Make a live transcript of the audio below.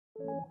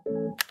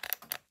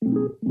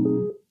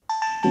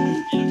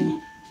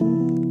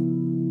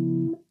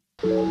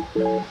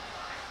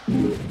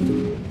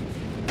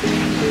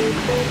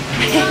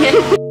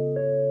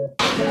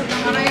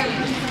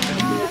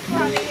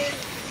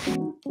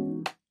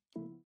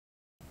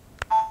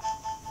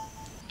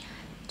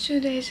Two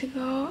days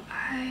ago,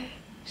 I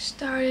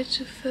started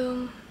to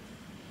film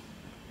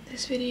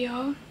this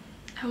video.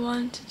 I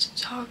wanted to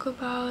talk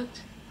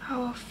about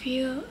how I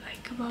feel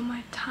like about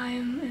my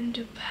time in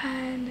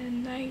Japan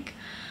and like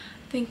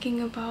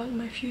thinking about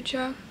my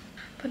future.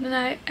 But then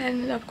I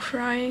ended up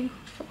crying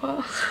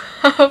for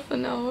half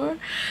an hour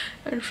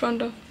in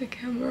front of the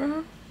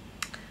camera.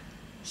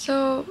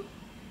 So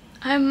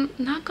I'm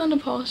not gonna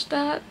post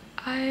that.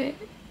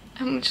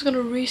 I'm just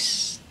gonna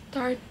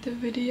restart the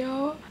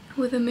video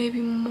with a maybe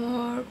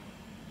more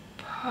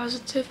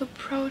positive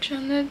approach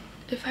on it.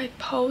 If I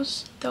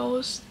post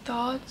those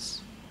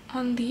thoughts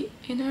on the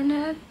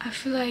internet, I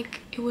feel like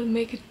it would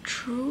make it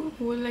true.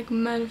 It would like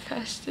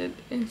manifest it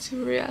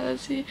into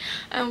reality,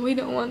 and we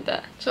don't want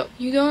that. So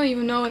you don't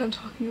even know what I'm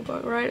talking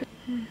about, right?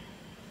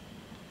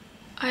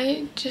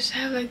 I just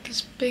have like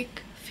this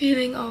big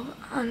feeling of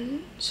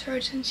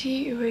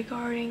uncertainty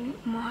regarding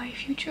my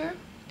future.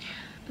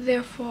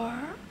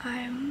 Therefore,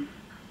 I'm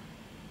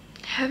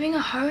having a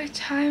hard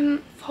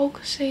time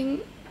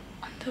focusing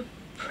on the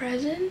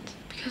present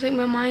because like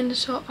my mind is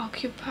so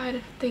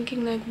occupied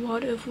thinking like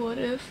what if.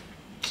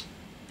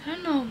 I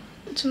don't know.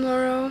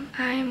 Tomorrow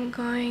I'm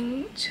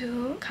going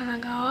to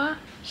Kanagawa.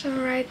 So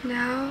right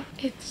now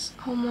it's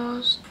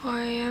almost 4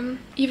 AM.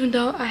 Even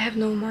though I have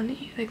no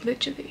money, like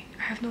literally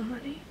I have no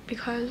money,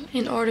 because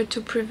in order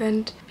to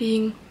prevent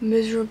being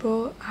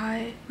miserable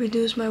I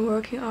reduced my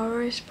working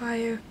hours by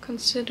a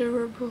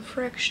considerable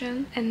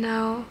fraction, and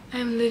now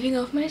I'm living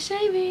off my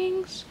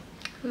savings.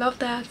 Love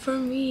that for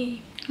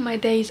me. My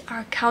days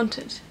are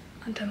counted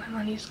until my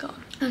money is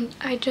gone. And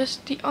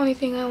the only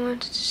thing I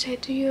wanted to say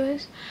to you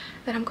is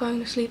that I'm going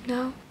to sleep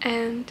now,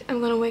 and I'm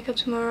gonna wake up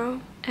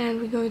tomorrow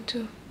and we're going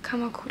to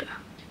Kamakura.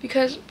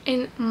 Because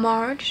in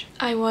March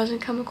I was in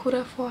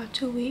Kamakura for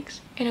 2 weeks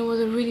and it was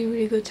a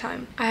really good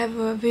time. I have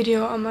a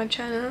video on my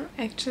channel.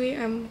 Actually,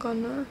 I'm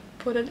gonna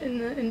put it in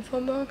the info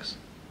box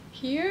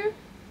here,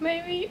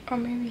 maybe, or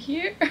maybe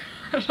here.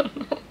 I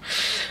don't know.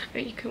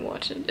 You can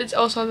watch it. It's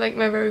also like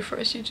my very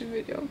first YouTube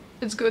video.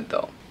 It's good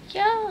though.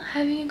 Yeah,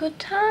 having a good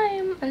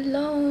time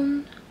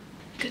alone.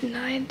 Good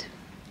night.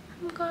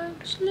 I'm going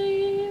to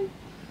sleep.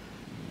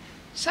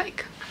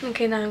 Psych.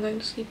 Okay, now I'm going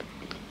to sleep.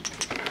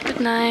 Good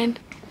night.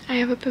 I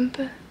have a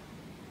pimple.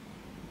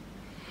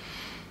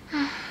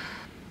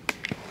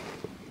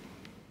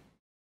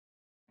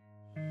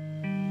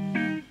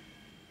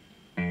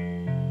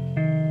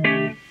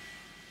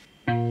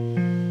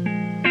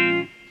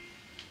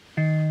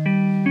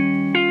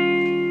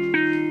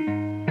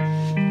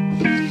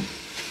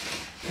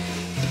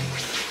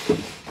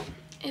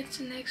 It's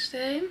the next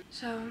day,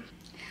 so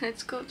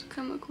let's go to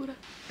Kamakura.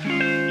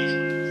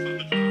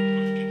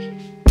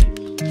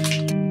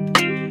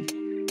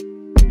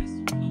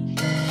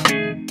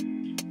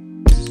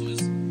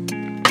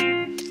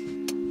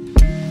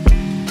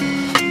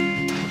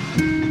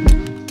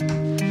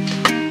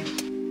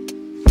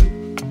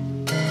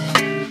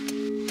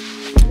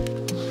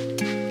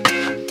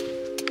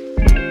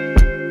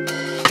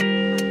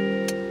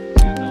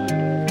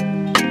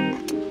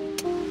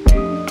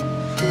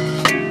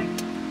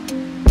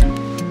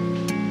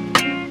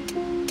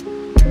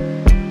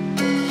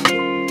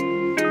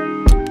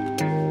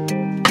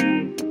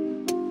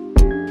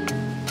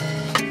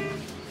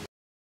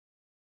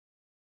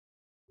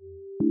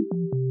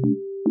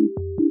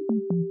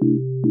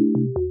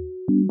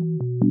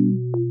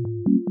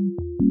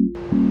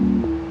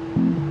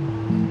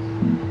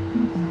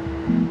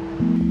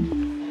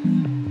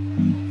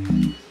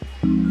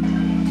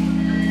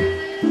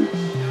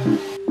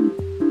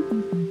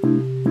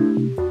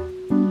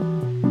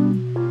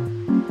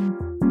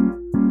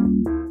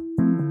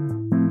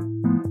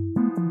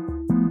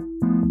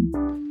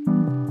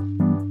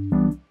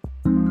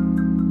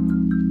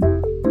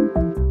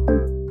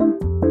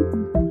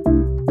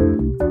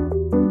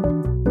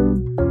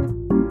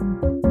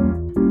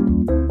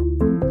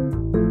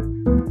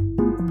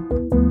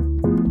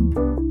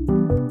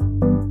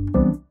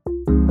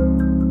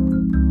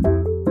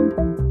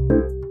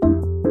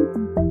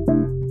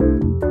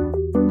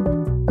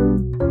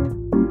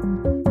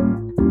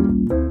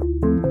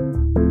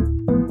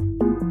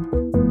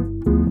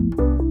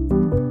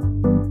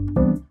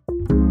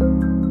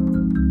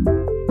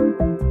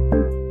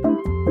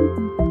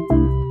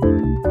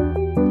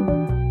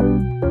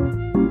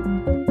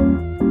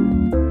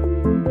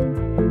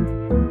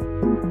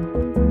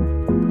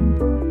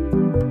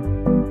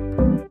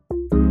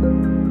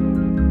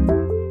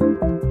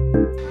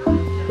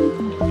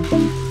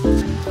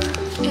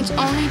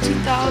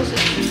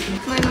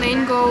 My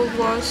main goal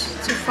was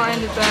to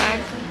find a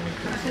bag,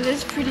 and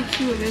it's pretty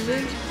cute, is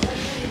it?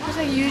 Because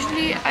like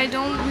usually I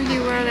don't really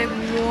wear like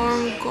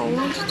warm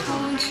gold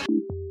tones.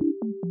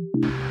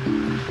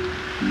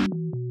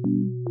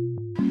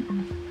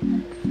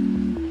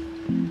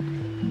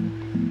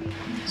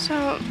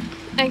 So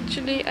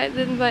actually I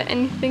didn't buy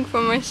anything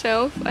for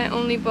myself. I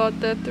only bought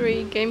the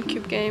 3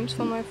 GameCube games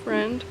for my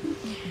friend.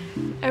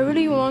 I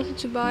really wanted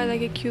to buy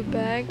like a cute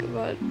bag,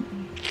 but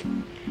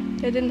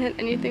they didn't have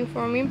anything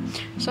for me.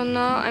 So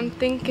now I'm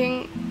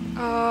thinking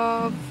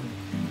of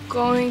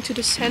going to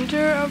the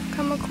center of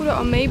Kamakura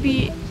or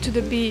maybe to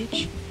the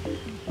beach.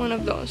 One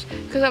of those.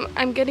 Because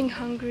I'm getting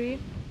hungry.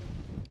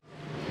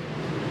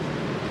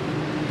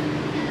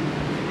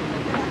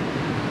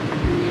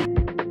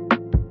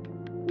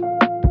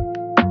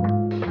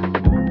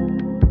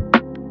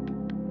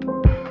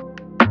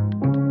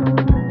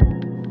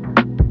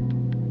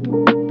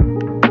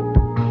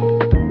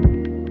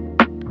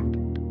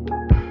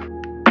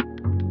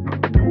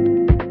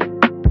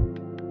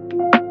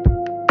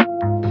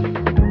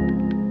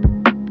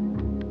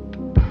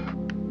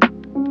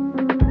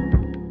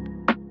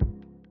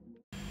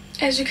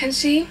 As you can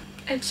see,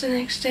 it's the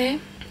next day.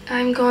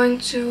 I'm going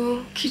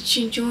to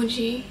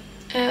Kichijoji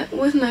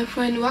with my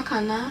friend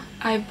Waka.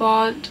 I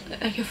bought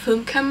like a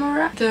film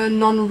camera, the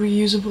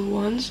non-reusable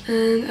ones,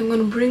 and I'm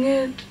gonna bring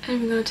it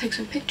and we're gonna take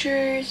some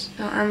pictures.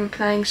 I'm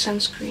applying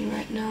sunscreen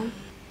right now.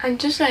 I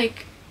just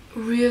like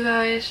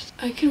realized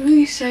I can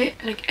really say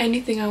like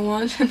anything I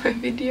want in my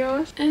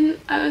videos, and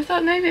I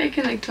thought maybe I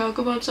can like talk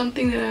about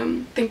something that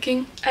I'm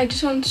thinking. I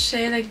just want to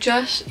say, like,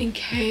 just in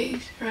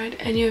case, right,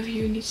 any of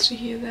you needs to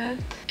hear that,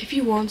 if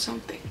you want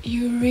something,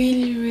 you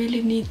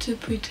really need to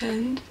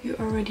pretend you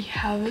already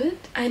have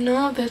it. I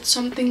know that's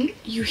something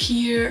you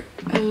hear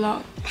a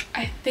lot.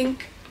 I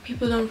think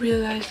people don't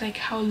realize like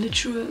how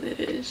literal it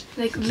is.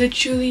 Like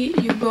literally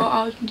you go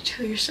out and you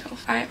tell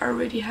yourself, I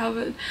already have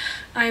it.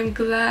 I'm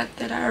glad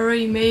that I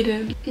already made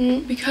it.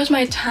 Because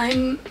my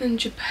time in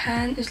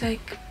Japan is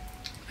like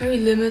very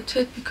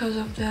limited because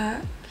of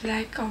the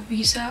lack of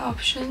visa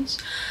options,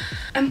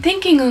 I'm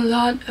thinking a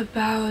lot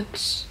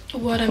about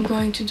what I'm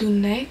going to do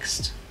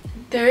next.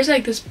 There is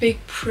like this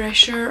big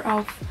pressure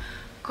of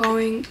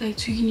going like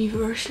to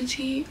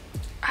university.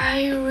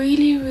 I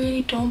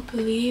really don't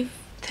believe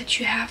that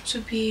you have to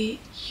be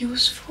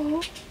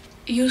useful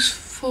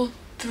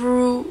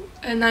through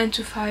a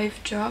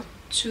 9-to-5 job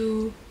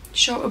to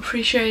show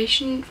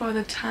appreciation for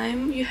the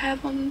time you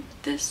have on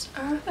this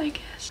earth, I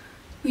guess.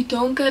 We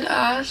don't get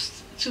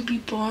asked to be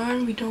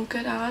born, we don't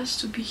get asked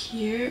to be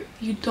here.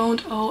 You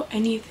don't owe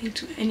anything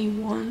to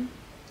anyone.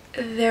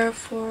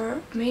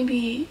 Therefore,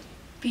 maybe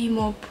be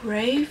more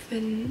brave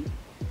in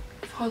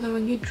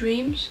following your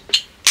dreams.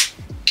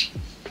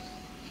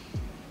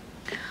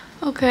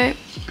 Okay,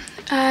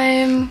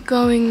 I'm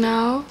going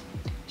now,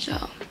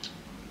 so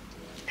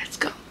let's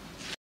go.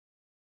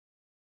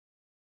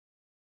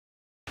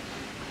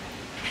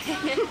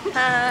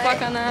 Hi,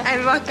 Wakana.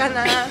 I'm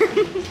Wakana.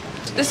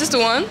 This is the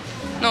one?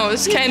 No,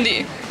 it's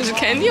candy. Is it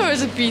candy or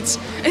is it beets?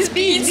 It's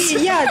beets!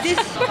 Yeah, this.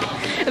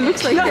 It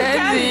looks like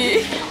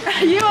candy.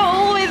 You are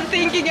always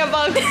thinking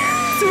about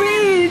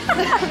sweet.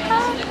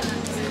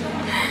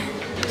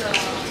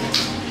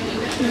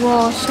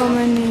 Wow, so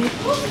many.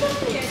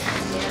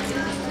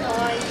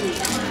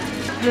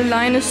 The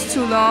line is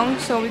too long,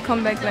 so we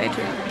come back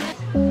later.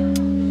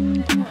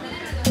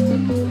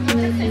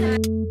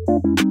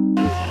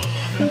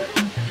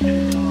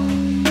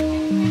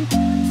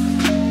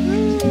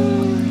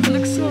 It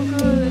looks so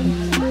good.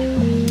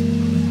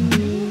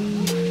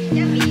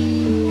 Yummy.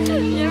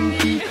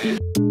 Yummy.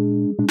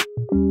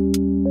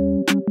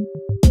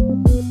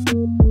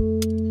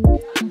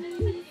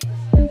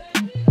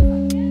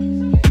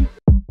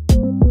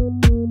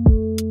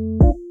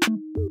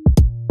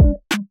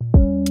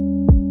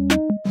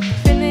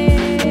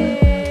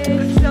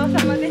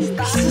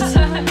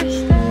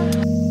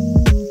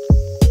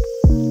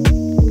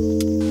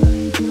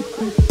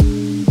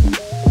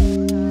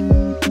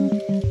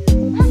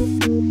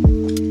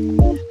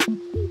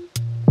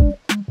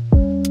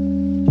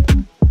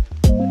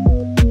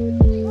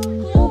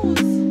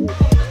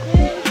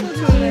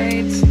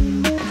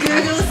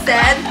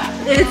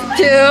 It's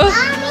too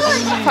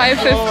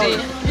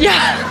 5:50.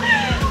 Yeah.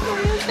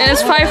 And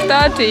it's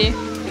 5:30.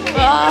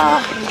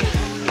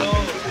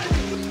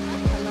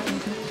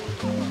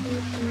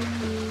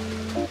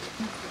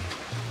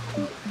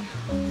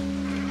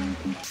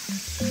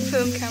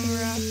 Film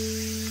camera.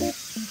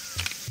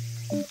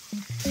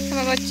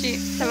 Tamagotchi.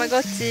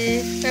 Tamagotchi.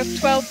 We have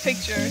 12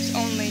 pictures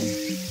only.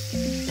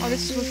 Oh,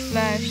 this is with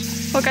flash.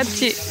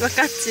 Wakachi.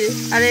 Wakachi.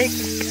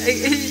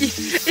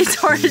 It's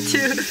hard to.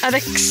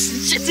 Alex.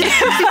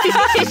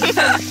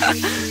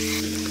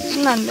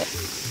 Nande.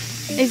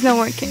 It's not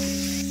working.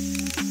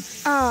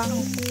 Ah.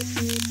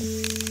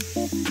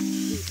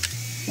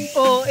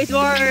 Oh, it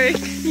worked.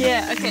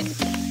 Yeah, okay.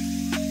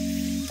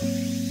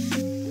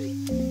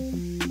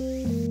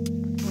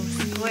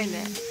 すごい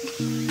ね。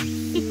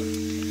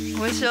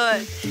面白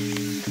い。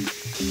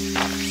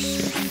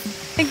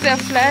I think the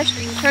flash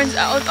turns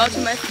out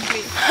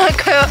automatically.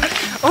 こ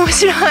れ面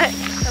白い。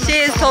She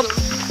is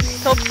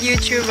top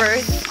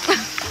YouTuber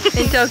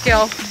in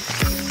Tokyo.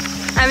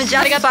 I'm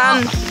just a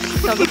fan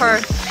of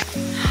her.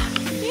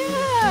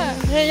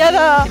 Yeah. や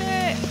だ。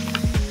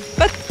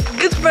But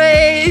good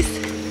praise.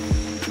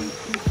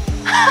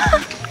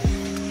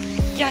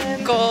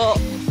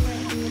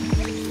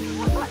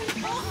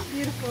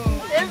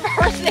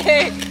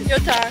 Your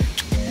turn.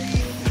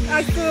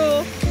 Ah,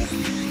 cool.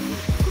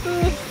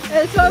 Cool.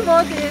 It's one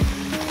more thing.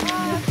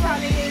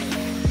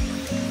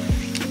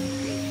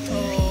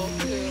 Oh,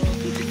 cool.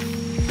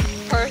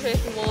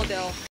 Perfect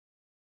model.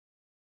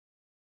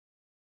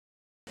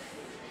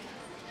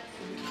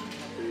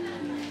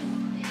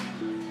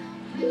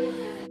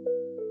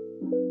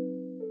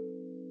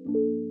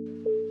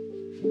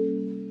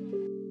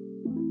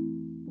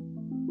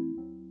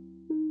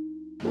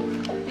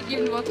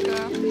 Begin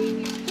waka.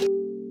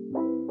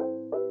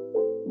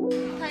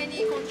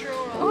 Tiny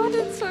controller. Oh,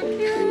 that's so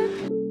cute.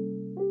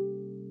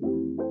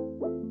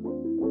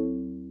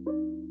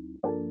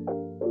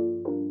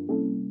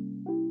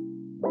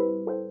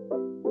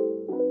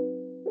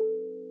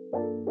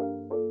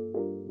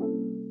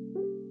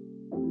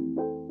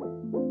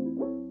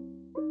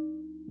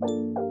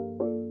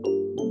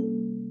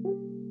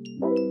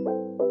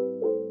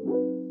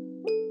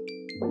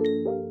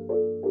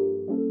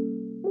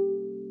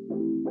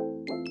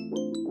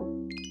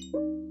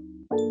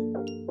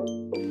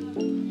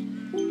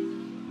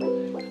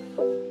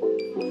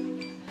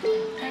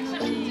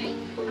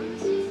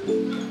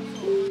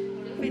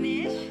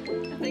 Finish?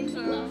 I think so.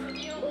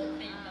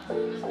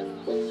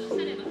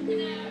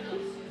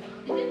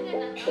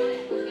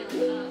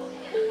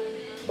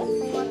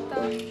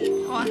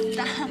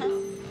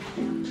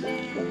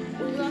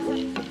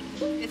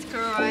 It's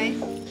cool, right?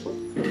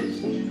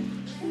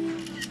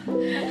 か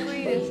っこい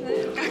いですね。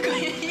かっこい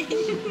い。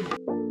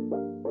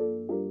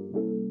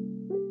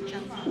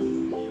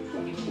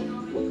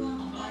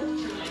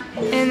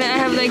And I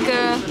have like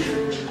a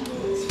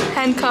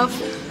handcuff.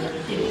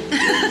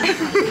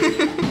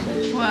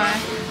 Why?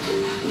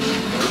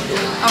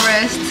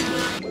 Arrest.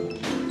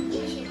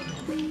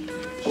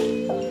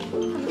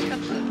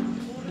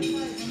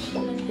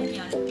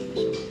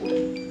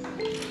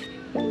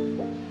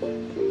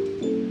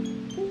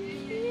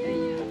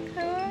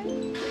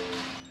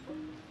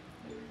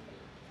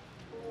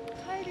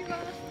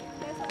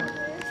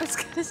 O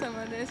疲れ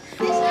様です。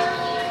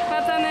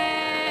また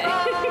ね。バ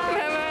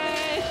イ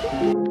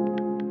バイ。